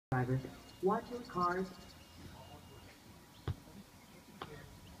Drivers, watch your cars.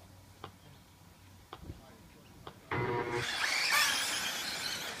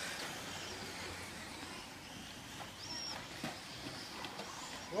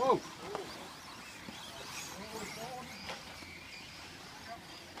 Whoa!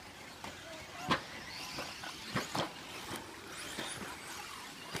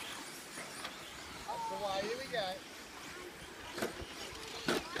 That's the way, here we go.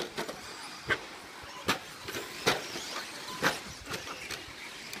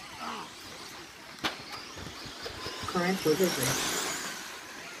 Current position.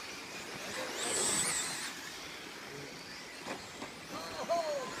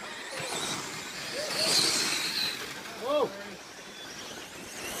 Whoa!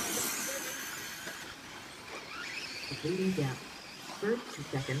 Completing gap. First to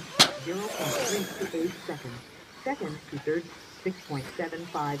second, 0.328 seconds. Second to third,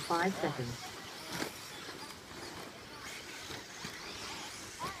 6.755 seconds.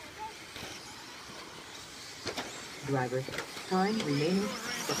 Drivers, time remaining.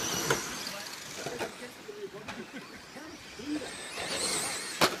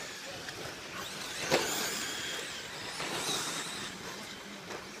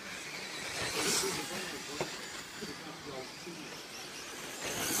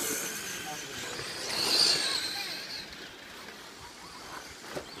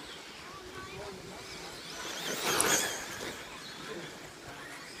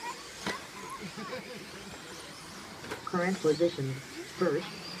 Current position. First,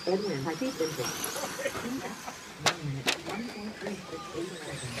 Edwin High Peak Vintage. 1 minute, 1.368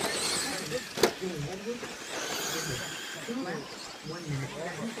 seconds. Second, Jane Edwards. Vintage. 2 laps, 1 minute,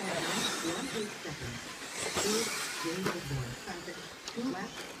 7.118 seconds. Third, Jane Edwards. Classic. 2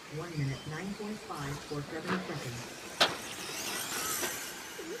 laps, 1 minute, 9.547 seconds.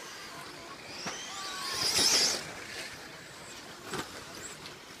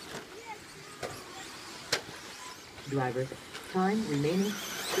 Drivers, time remaining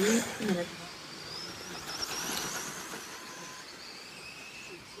 3 minutes.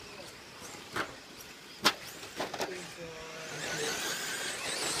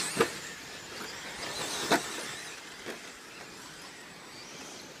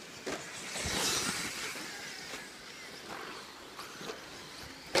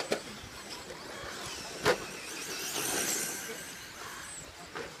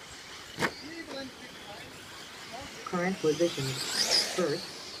 Current position. First,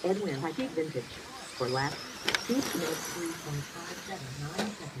 Edwin High Peak Vintage. For lap, 2 minutes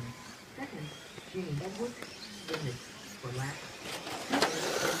 3.579 seconds. Second, Jane Edwards. Vintage. For lap, 2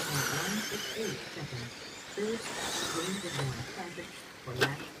 minutes 10.168 seconds. Third, Jane Edwards. Classic. For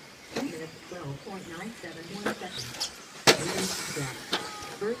lap, 2 minutes 12.971 seconds. Leading gap.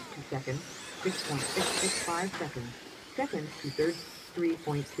 First to second, 6.665 seconds. Second to third,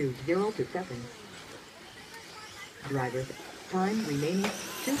 3.202 seconds. Drivers, time remaining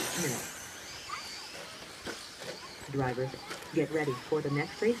 2 minutes. Drivers, get ready for the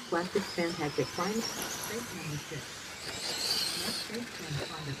next race. Plastic Fantastic Final. Race number 6. Next race can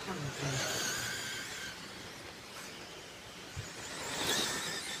find a color race.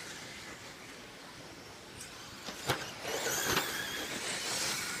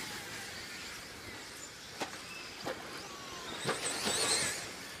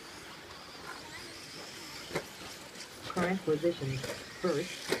 Current position.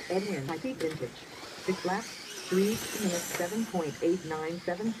 First, Edwin High Peak Vintage. 6 laps, 3 minutes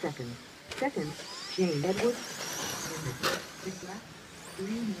 7.897 seconds. Second, Jane Edwards. Vintage. 6 laps, 3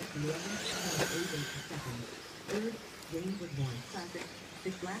 minutes 11.88 seconds. Third, Jane Edwards. Classic.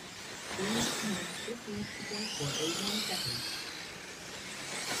 6 laps, 3 minutes 15.481 seconds.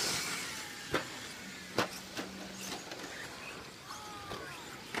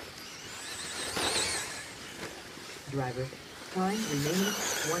 Drivers, time remaining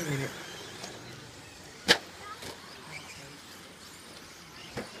 1 minute.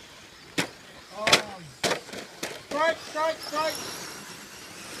 Strike, strike, strike!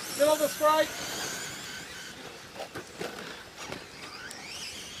 Still on the strike!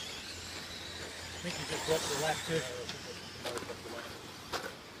 I think you just dropped the lap too.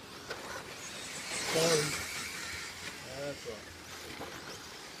 Sorry. That's right.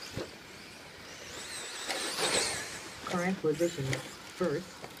 Current position. First,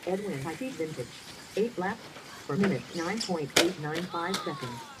 Edwin High Peak Vintage. 8 laps per minute, 9.895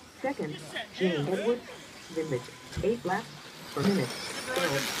 seconds. Second, Jane Edwards. Vintage. 8 laps per minute, 12.3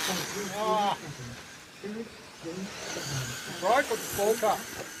 seconds. Third, Jane Edwards. Right, what's the ball cut?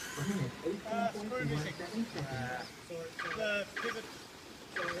 Per minute, 18.17 seconds. The pivot.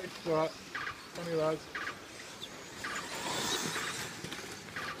 Sorry. All right. Funny lads.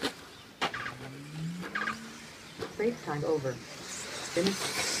 Race time over. Finish.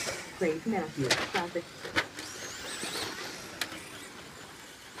 Craig Matthews, Classic.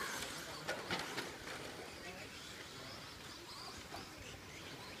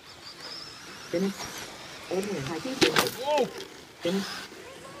 Finish. Edwin Hiking Vintage. Whoa! Finish.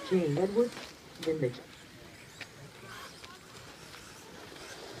 Jane Edwards, Vintage.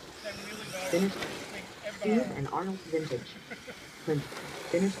 Finish. Steve and Arnold, Vintage. Clint.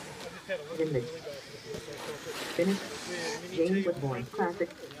 Finish. Vintage. Finish. James Whitborn, Classic.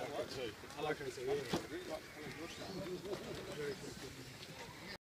 I like her.